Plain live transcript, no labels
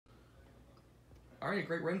All right, a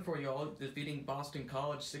great win for you all, defeating Boston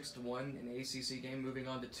College 6-1 in the ACC game, moving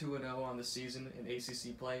on to 2-0 on the season in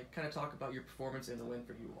ACC play. Kind of talk about your performance and the win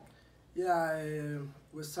for you all. Yeah,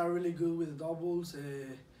 we started really good with doubles.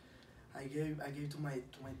 I gave to my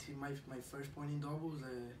team my first point in doubles.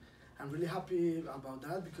 I'm really happy about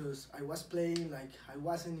that because I was playing like I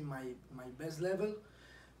wasn't in my best level,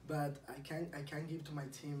 but I can give to my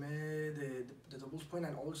team the doubles point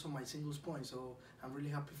and also my singles point. So I'm really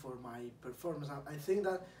happy for my performance. I think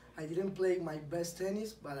that I didn't play my best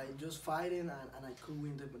tennis, but I just fighting and I could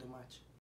win the match.